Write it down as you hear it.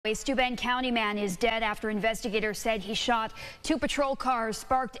A Steuben County man is dead after investigators said he shot two patrol cars,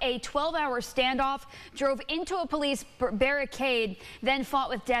 sparked a 12-hour standoff, drove into a police barricade, then fought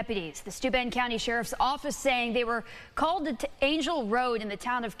with deputies. The Steuben County Sheriff's Office saying they were called to Angel Road in the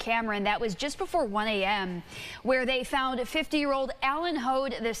town of Cameron. That was just before 1 a.m., where they found 50-year-old Alan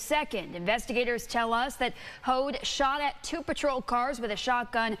Hode II. Investigators tell us that Hode shot at two patrol cars with a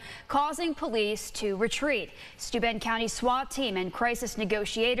shotgun, causing police to retreat. Steuben County SWAT team and crisis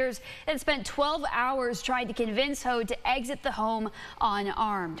negotiators had spent 12 hours trying to convince Hode to exit the home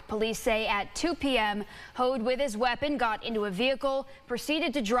unarmed. Police say at 2 p.m., Hode with his weapon got into a vehicle,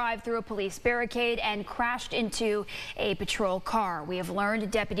 proceeded to drive through a police barricade, and crashed into a patrol car. We have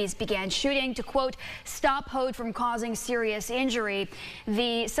learned deputies began shooting to, quote, stop Hode from causing serious injury.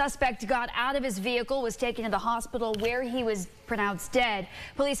 The suspect got out of his vehicle, was taken to the hospital where he was pronounced dead.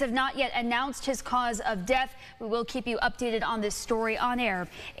 Police have not yet announced his cause of death. We will keep you updated on this story on air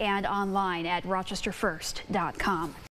and online at rochesterfirst.com.